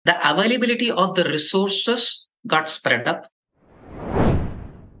The availability of the resources got spread up.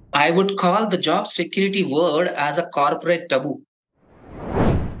 I would call the job security word as a corporate taboo.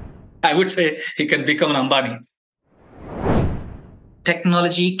 I would say he can become an Ambani.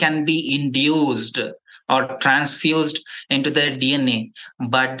 Technology can be induced or transfused into their DNA,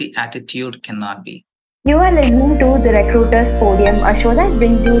 but the attitude cannot be. You are listening to the Recruiter's Podium, a show that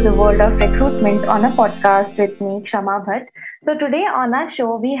brings you the world of recruitment on a podcast with me, Kshama Bhatt. So today on our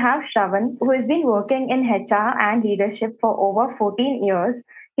show, we have Shravan, who has been working in HR and leadership for over 14 years.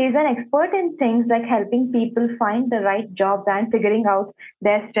 He's an expert in things like helping people find the right jobs and figuring out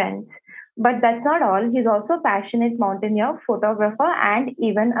their strengths. But that's not all. He's also a passionate mountaineer, photographer, and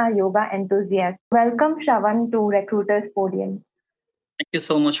even a yoga enthusiast. Welcome, Shravan, to Recruiter's Podium. Thank you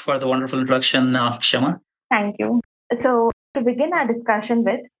so much for the wonderful introduction, Kshama. Thank you. So, to begin our discussion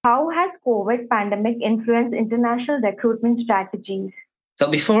with, how has COVID pandemic influenced international recruitment strategies? So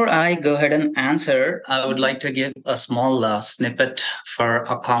before I go ahead and answer, I would like to give a small snippet for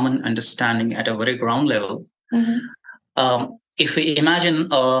a common understanding at a very ground level. If we imagine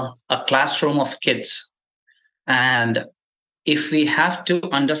a classroom of kids, and if we have to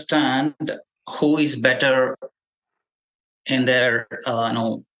understand who is better in their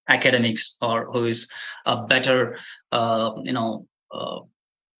academics, or who is a better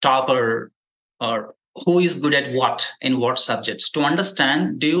topper, or who is good at what in what subjects, to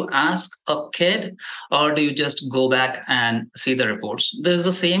understand, do you ask a kid or do you just go back and see the reports? There's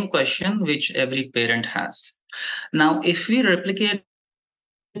the same question which every parent has. Now, if we replicate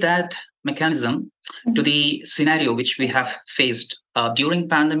that mechanism to the scenario which we have faced during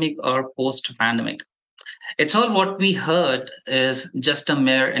pandemic or post pandemic, it's all what we heard is just a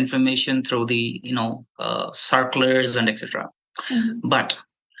mere information through the circulars and etc. But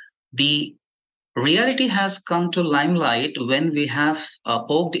the reality has come to limelight when we have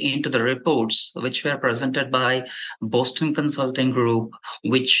poked into the reports which were presented by Boston Consulting Group,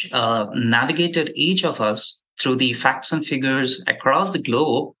 which navigated each of us through the facts and figures across the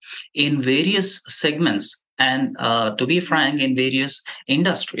globe in various segments, and to be frank, in various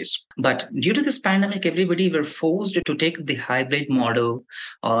industries. But due to this pandemic, everybody were forced to take the hybrid model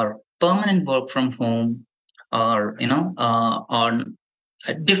or permanent work from home, or on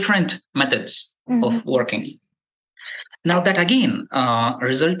different methods of working. Now that again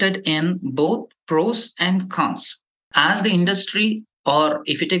resulted in both pros and cons. As the industry, or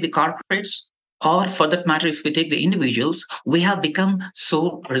if you take the corporates, or for that matter, if we take the individuals, we have become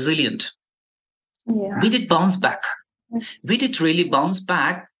so resilient. We did bounce back. We did really bounce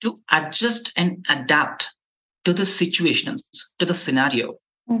back to adjust and adapt to the situations, to the scenario.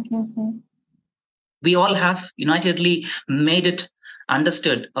 We all have unitedly made it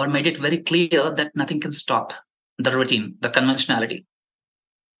understood, or made it very clear that nothing can stop the routine, the conventionality.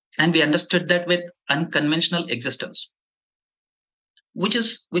 And we understood that with unconventional existence, which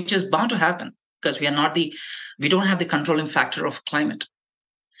is bound to happen, because we don't have the controlling factor of climate.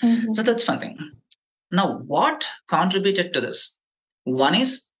 So that's one thing. Now, what contributed to this? One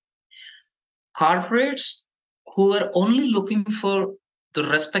is corporates who were only looking for the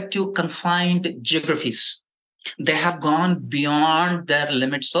respective confined geographies. They have gone beyond their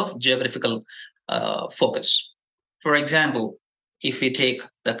limits of geographical focus. For example, if we take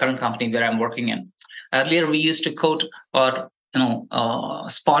the current company where I'm working in, earlier we used to quote or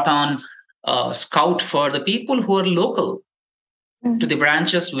spot on scout for the people who are local to the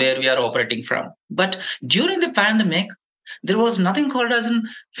branches where we are operating from. But during the pandemic, there was nothing called as in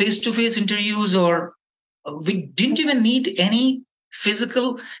face-to-face interviews, or we didn't even need any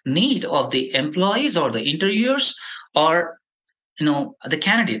physical need of the employees or the interviewers or the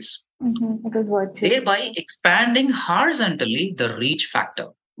candidates, thereby expanding horizontally the reach factor.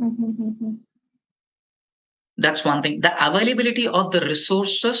 That's one thing. The availability of the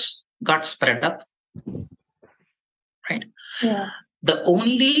resources got spread up, right? The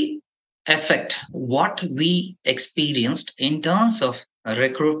only effect what we experienced in terms of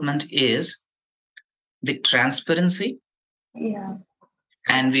recruitment is the transparency.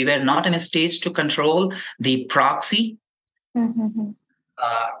 And we were not in a stage to control the proxy, though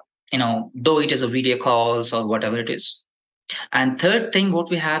it is a video calls or whatever it is. And third thing, what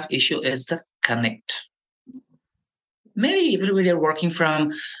we have issue is the connect. Maybe everybody are working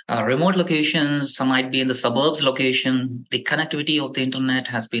from remote locations. Some might be in the suburbs location. The connectivity of the internet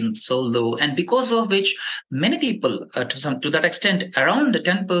has been so low, and because of which, many people, to that extent, around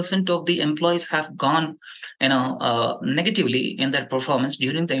 10% of the employees have gone, negatively in their performance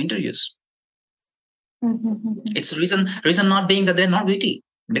during the interviews. It's reason not being that they're not witty,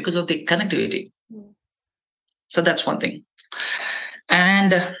 because of the connectivity. So that's one thing.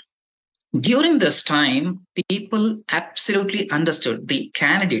 And during this time, people absolutely understood the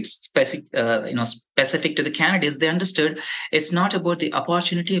candidates, specific to the candidates. They understood it's not about the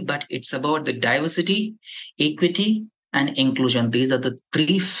opportunity, but it's about the diversity, equity, and inclusion. These are the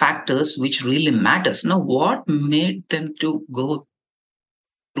three factors which really matters. Now, what made them to go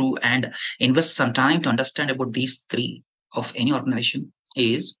through and invest some time to understand about these three of any organization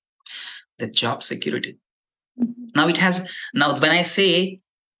is the job security. Now it has, now when I say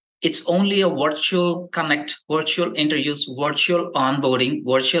it's only a virtual connect, virtual interviews, virtual onboarding,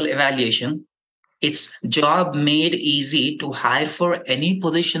 virtual evaluation, it's job made easy to hire for any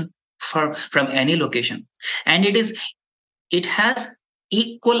position from any location. And it has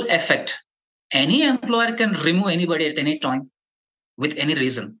equal effect. Any employer can remove anybody at any time with any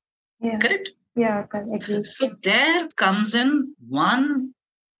reason. Yeah. Correct? Yeah, agree. So there comes in one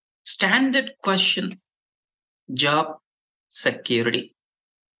standard question: job security.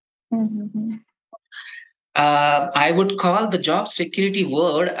 I would call the job security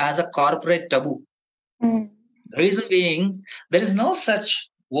word as a corporate taboo. The reason being, there is no such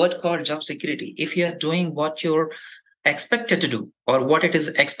word called job security. If you are doing what you're expected to do or what it is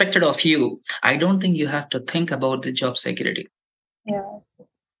expected of you, I don't think you have to think about the job security. Yeah,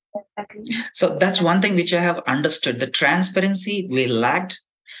 exactly. So that's one thing which I have understood. The transparency we lacked,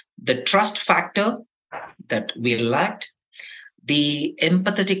 the trust factor that we lacked, the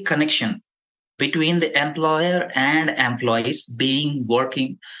empathetic connection between the employer and employees being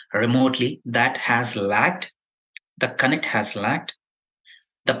working remotely, that has lacked. The connect has lacked.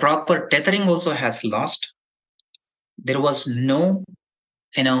 The proper tethering also has lost. There was no,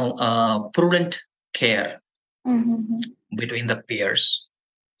 prudent care between the peers.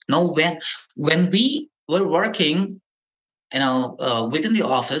 Now, when we were working, within the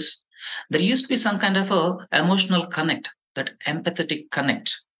office, there used to be some kind of a emotional connect, that empathetic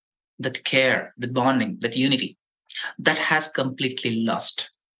connect, that care, that bonding, that unity, that has completely lost.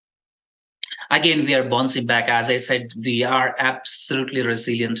 Again, we are bouncing back. As I said, we are absolutely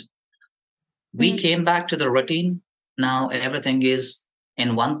resilient. We came back to the routine. Now everything is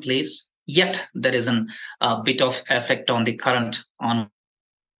in one place. Yet there is a bit of effect on the current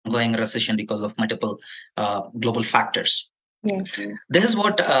ongoing recession because of multiple global factors. Yes. This is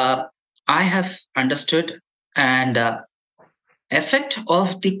what I have understood. And effect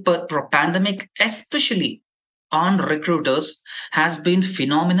of the pandemic, especially on recruiters, has been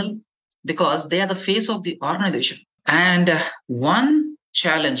phenomenal because they are the face of the organization. And one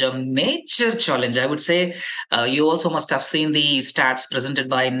challenge, a major challenge, I would say, you also must have seen the stats presented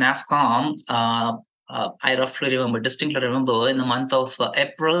by NASCOM. I distinctly remember in the month of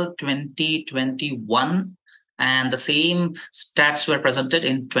April 2021, and the same stats were presented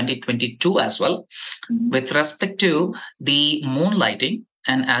in 2022 as well, with respect to the moonlighting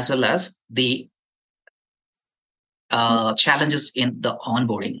and as well as the challenges in the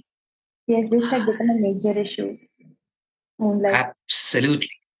onboarding. Yes, this had become a major issue. Absolutely.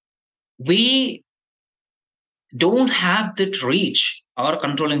 We don't have that reach or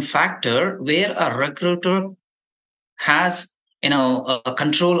controlling factor where a recruiter has, a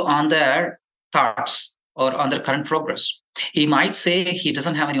control on their thoughts or on their current progress. He might say he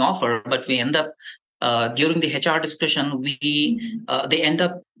doesn't have any offer, but we end up during the HR discussion, they end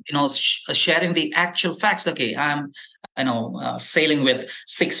up, sharing the actual facts. Okay, I'm, sailing with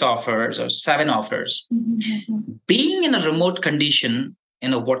 6 offers or 7 offers. Being in a remote condition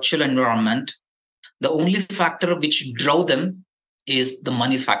in a virtual environment, the only factor which drove them is the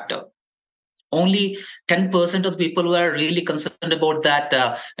money factor. Only 10% of the people were really concerned about that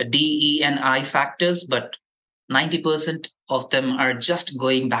D, E, and I factors, but 90% of them are just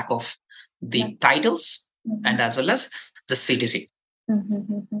going back off the titles and as well as the CTC.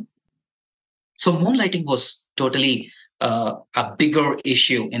 So moonlighting was totally a bigger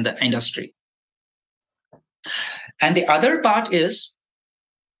issue in the industry. And the other part is,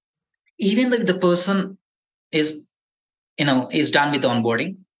 even if the person is done with the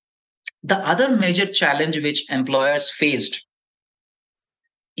onboarding, the other major challenge which employers faced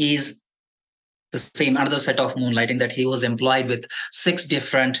is the same, another set of moonlighting, that he was employed with 6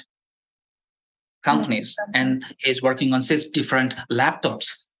 different companies and he's working on 6 different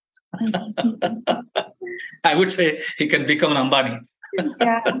laptops. I would say he can become an Ambani.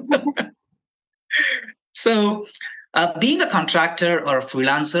 Yeah. So being a contractor or a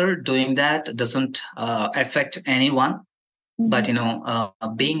freelancer, doing that doesn't affect anyone. But,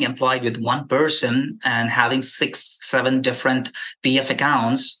 being employed with one person and having 6, 7 different PF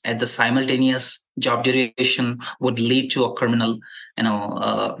accounts at the simultaneous job duration would lead to a criminal,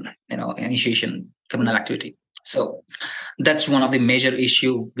 initiation, criminal activity. So that's one of the major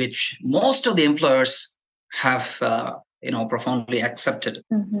issue which most of the employers have profoundly accepted.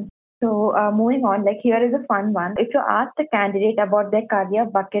 Mm-hmm. So, moving on, like here is a fun one. If you asked a candidate about their career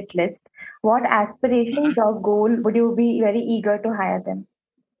bucket list, what aspirations or goal would you be very eager to hire them?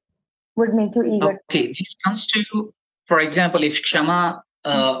 Would make you eager? Okay, when it comes to, for example, if Kshama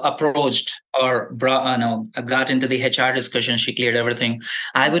approached or got into the HR discussion, she cleared everything,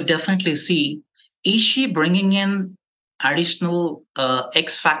 I would definitely see, is she bringing in additional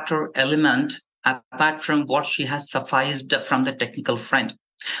X factor element apart from what she has sufficed from the technical front?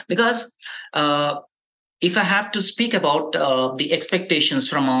 Because if I have to speak about the expectations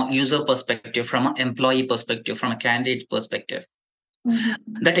from a user perspective, from an employee perspective, from a candidate perspective,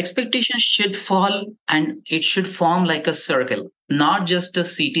 that expectation should fall and it should form like a circle, not just a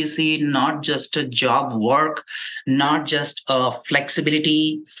CTC, not just a job work, not just a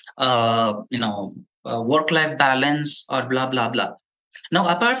flexibility, work life balance or blah, blah, blah. Now,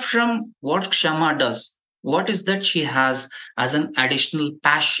 apart from what Kshama does, what is that she has as an additional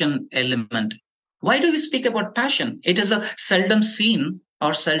passion element? Why do we speak about passion? It is a seldom seen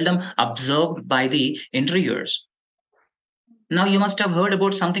or seldom observed by the interviewers. Now, you must have heard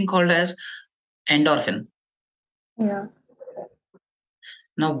about something called as endorphin. Yeah.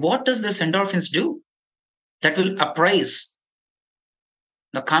 Now, what does this endorphins do? That will appraise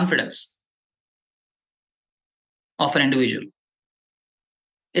the confidence of an individual.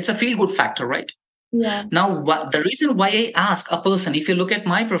 It's a feel good factor, right? Yeah. Now, the reason why I ask a person, if you look at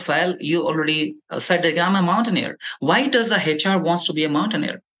my profile, you already said that I'm a mountaineer. Why does a HR wants to be a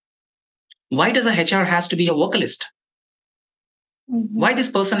mountaineer? Why does a HR has to be a vocalist? Why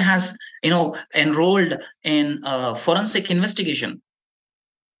this person has, enrolled in forensic investigation?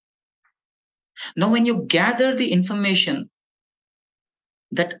 Now, when you gather the information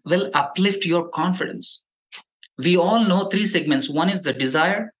that will uplift your confidence, we all know three segments. One is the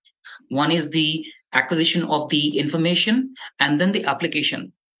desire, one is the acquisition of the information, and then the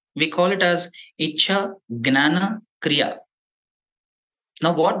application. We call it as Icha, Gnana, Kriya.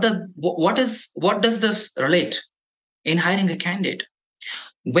 Now, what does this relate in hiring a candidate?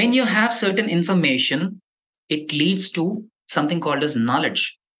 When you have certain information, it leads to something called as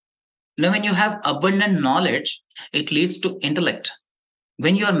knowledge. Now, when you have abundant knowledge, it leads to intellect.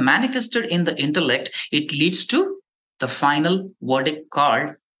 When you are manifested in the intellect, it leads to the final verdict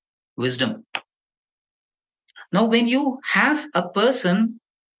called wisdom. Now, when you have a person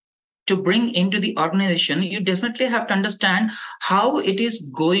to bring into the organization, you definitely have to understand how it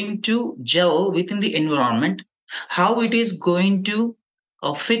is going to gel within the environment, how it is going to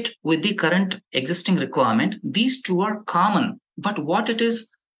fit with the current existing requirement. These two are common, but what it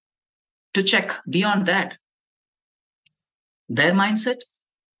is to check beyond that? Their mindset,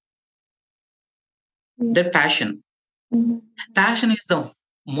 their passion. Passion is the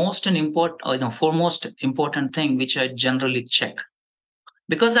most foremost important thing which I generally check,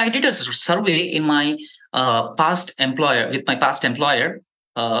 because I did a survey in my past employer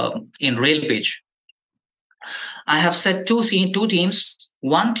in Railpage. I have set two teams.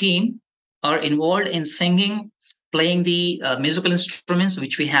 One team are involved in singing, playing the musical instruments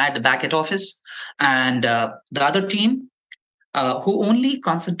which we had back at office, and the other team who only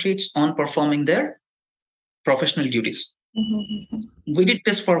concentrates on performing their professional duties. We did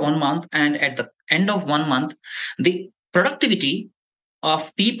this for 1 month, and at the end of 1 month, the productivity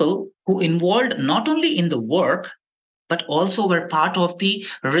of people who involved not only in the work but also were part of the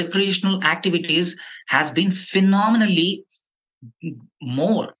recreational activities has been phenomenally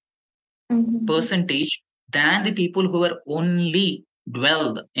more percentage than the people who were only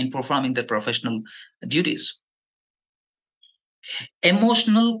dwelled in performing their professional duties.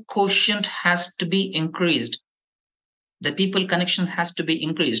 Emotional quotient has to be increased. The people connections has to be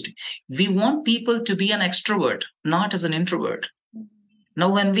increased. We want people to be an extrovert, not as an introvert. Now,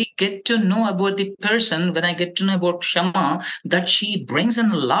 when we get to know about the person, when I get to know about Kshama, that she brings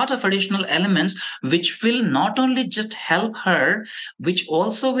in a lot of additional elements, which will not only just help her, which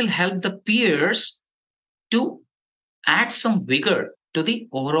also will help the peers to add some vigor to the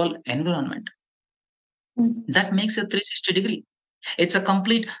overall environment. That makes a 360 degree. It's a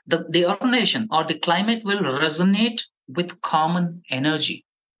complete, the organization or the climate will resonate with common energy.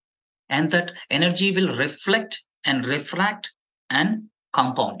 And that energy will reflect and refract and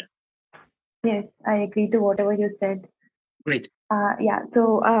compound. Yes, I agree to whatever you said. Great.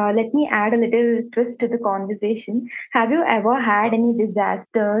 So let me add a little twist to the conversation. Have you ever had any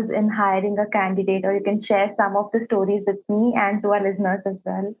disasters in hiring a candidate, or you can share some of the stories with me and to our listeners as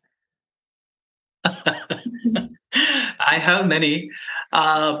well? I have many.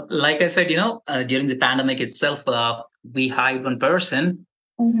 Like I said, during the pandemic itself, we hired one person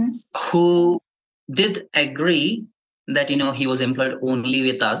who did agree that he was employed only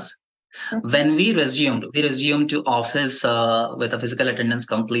with us. When we resumed to office with a physical attendance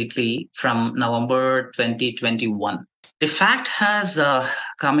completely from November 2021. The fact has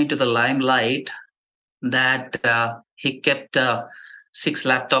come into the limelight that he kept 6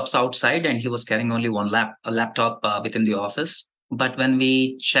 laptops outside and he was carrying only a laptop within the office. But when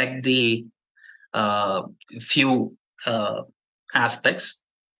we checked the uh, few aspects,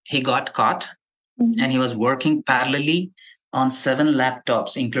 he got caught and he was working parallelly on 7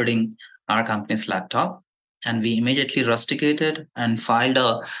 laptops, including our company's laptop. And we immediately rusticated and filed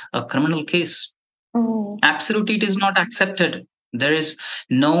a criminal case. Oh. Absolutely, it is not accepted. There is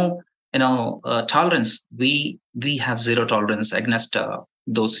no tolerance. We have zero tolerance against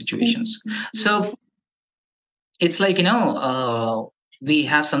those situations. So it's like we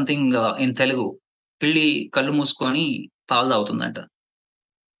have something in Telugu, pilli kallu moosukoni paalu taagutundanట.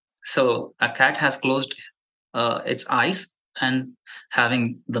 So a cat has closed its eyes and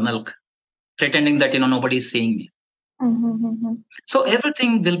having the milk, pretending that nobody is seeing me. So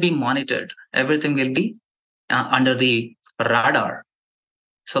everything will be monitored. Everything will be under the radar.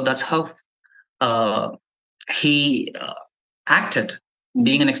 So that's how he acted,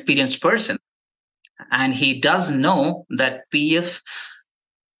 being an experienced person. And he does know that PF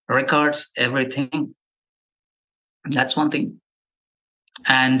records everything. That's one thing.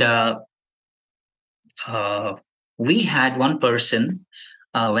 And we had one person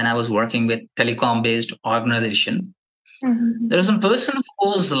when I was working with telecom-based organization. There was one person who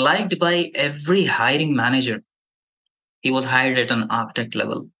was liked by every hiring manager. He was hired at an architect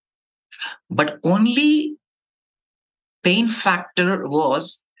level. But only pain factor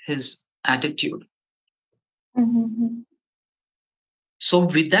was his attitude. So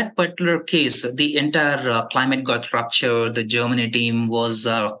with that particular case, the entire climate got ruptured. The Germany team was,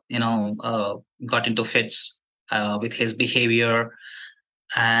 got into fits with his behavior.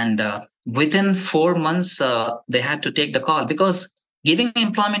 And within 4 months, they had to take the call, because giving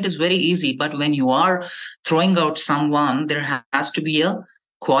employment is very easy. But when you are throwing out someone, there has to be a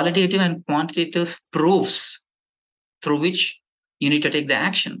qualitative and quantitative proofs through which you need to take the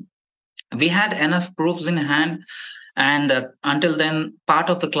action. We had enough proofs in hand. And until then, part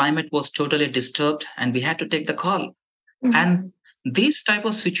of the climate was totally disturbed and we had to take the call. And these type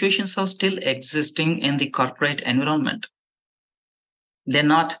of situations are still existing in the corporate environment. They're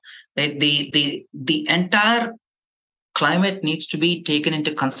not, the entire climate needs to be taken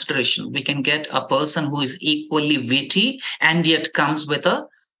into consideration. We can get a person who is equally witty and yet comes with a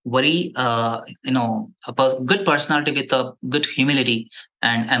very, good personality with a good humility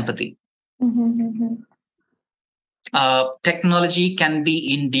and empathy. Technology can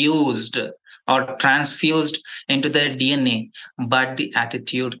be induced or transfused into their DNA, but the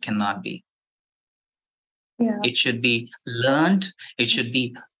attitude cannot be. Yeah. It should be learned. It should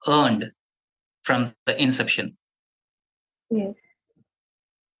be earned from the inception. Yes.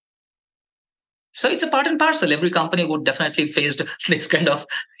 So it's a part and parcel. Every company would definitely face this kind of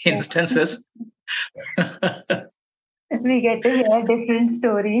instances. We get to hear different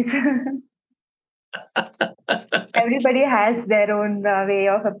stories. Everybody has their own way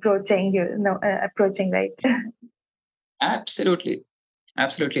of approaching, right? Absolutely.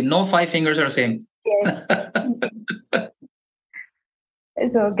 No 5 fingers are same. Yes.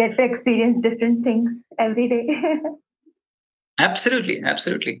 So get to experience different things every day. Absolutely.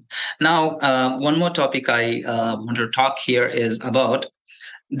 Now, one more topic I want to talk here is about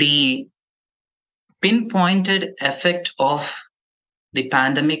the pinpointed effect of the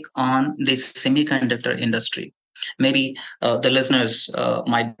pandemic on the semiconductor industry. Maybe the listeners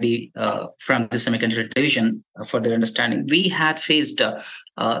might be from the semiconductor division for their understanding. We had faced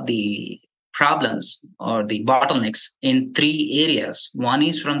the problems or the bottlenecks in 3 areas. One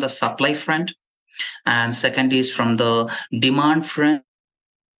is from the supply front, and second is from the demand front,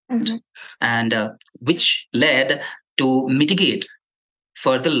 and which led to mitigate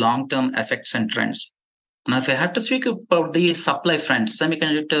further long-term effects and trends. Now, if I had to speak about the supply front,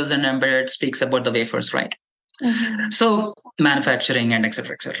 semiconductors and embedded speaks about the wafers, right? So manufacturing and et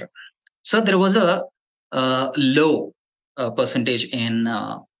cetera. So there was a low percentage in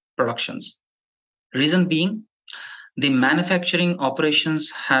productions. Reason being, the manufacturing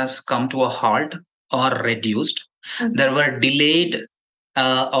operations has come to a halt or reduced. There were delayed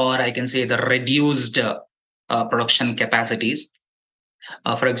or I can say the reduced production capacities.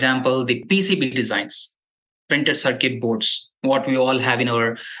 For example, the PCB designs, printed circuit boards, what we all have in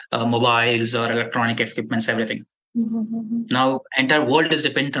our mobiles or electronic equipments, everything. Now, entire world is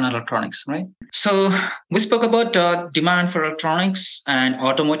dependent on electronics, right? So we spoke about demand for electronics and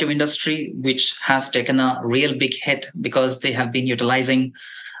automotive industry, which has taken a real big hit because they have been utilizing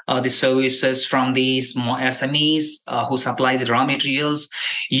the services from these SMEs who supply the raw materials.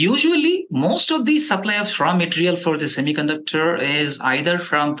 Usually, most of the supply of raw material for the semiconductor is either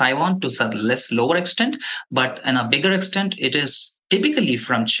from Taiwan to some less lower extent, but in a bigger extent, it is typically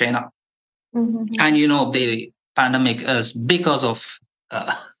from China. And the pandemic is because of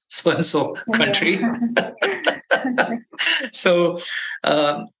so and so country. So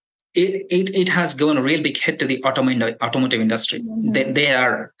it has given a real big hit to the automotive industry. They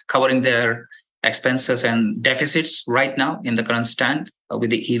are covering their expenses and deficits right now in the current stand with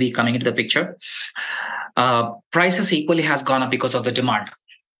the EV coming into the picture. Prices equally has gone up because of the demand.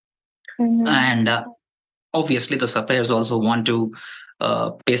 And obviously the suppliers also want to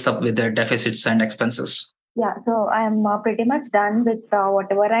pace up with their deficits and expenses. Yeah, so I'm pretty much done with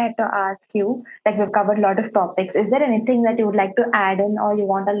whatever I had to ask you. Like, we've covered a lot of topics. Is there anything that you would like to add in, or you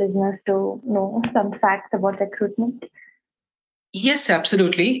want our listeners to know some facts about recruitment? Yes,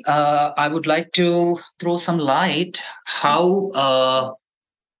 absolutely. I would like to throw some light how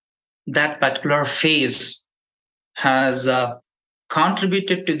that particular phase has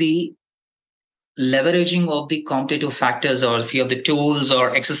contributed to the leveraging of the competitive factors or a few of the tools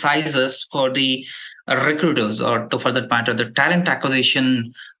or exercises for the recruiters, or to for that matter, the talent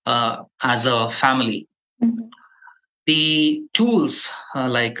acquisition as a family. The tools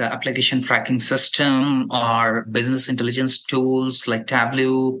like application tracking system or business intelligence tools like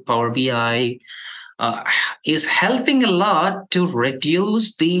Tableau, Power BI is helping a lot to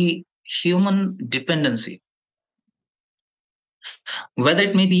reduce the human dependency. Whether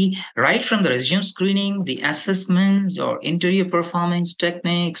it may be right from the resume screening, the assessments, or interview performance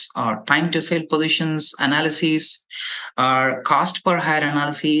techniques, or time to fill positions analysis, or cost per hire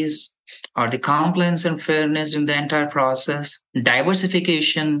analysis, or the compliance and fairness in the entire process,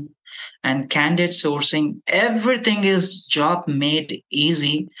 diversification, and candidate sourcing, everything is job made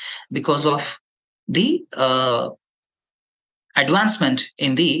easy because of the advancement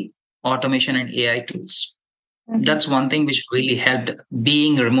in the automation and AI tools. That's one thing which really helped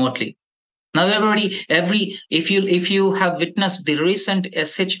being remotely. Now, if you have witnessed the recent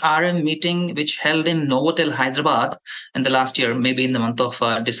SHRM meeting which held in Novotel, Hyderabad in the last year, maybe in the month of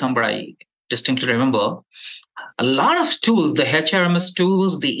December, I distinctly remember, a lot of tools, the HRMS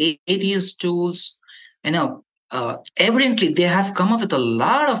tools, the ATS tools, evidently they have come up with a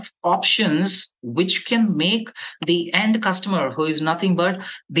lot of options which can make the end customer, who is nothing but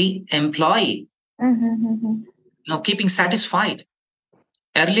the employee, keeping satisfied.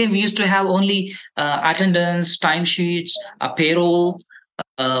 Earlier, we used to have only attendance, timesheets, payroll,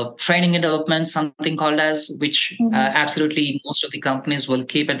 training and development, something called as, which absolutely most of the companies will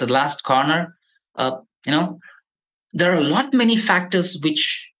keep at the last corner. There are a lot many factors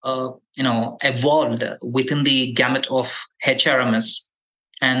which evolved within the gamut of HRMS,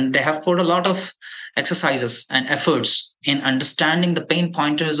 and they have put a lot of exercises and efforts in understanding the pain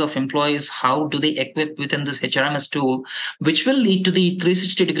pointers of employees. How do they equip within this HRMS tool, which will lead to the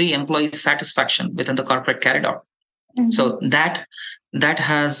 360-degree employee satisfaction within the corporate corridor. So that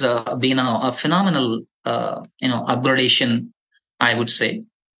has been a phenomenal upgradation, I would say.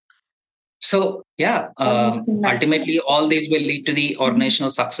 So ultimately all these will lead to the organizational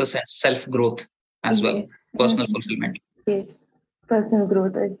success and self-growth as well, personal fulfillment. Yes. Personal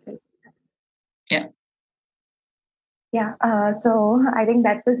growth. Yeah. So I think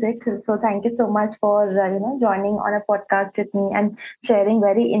that was it. So thank you so much for joining on a podcast with me and sharing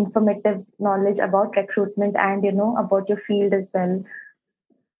very informative knowledge about recruitment and about your field as well.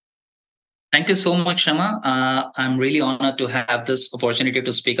 Thank you so much, Shama. I'm really honored to have this opportunity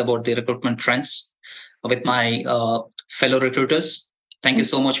to speak about the recruitment trends with my fellow recruiters. Thank you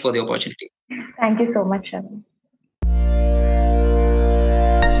so much for the opportunity. Thank you so much, Shama.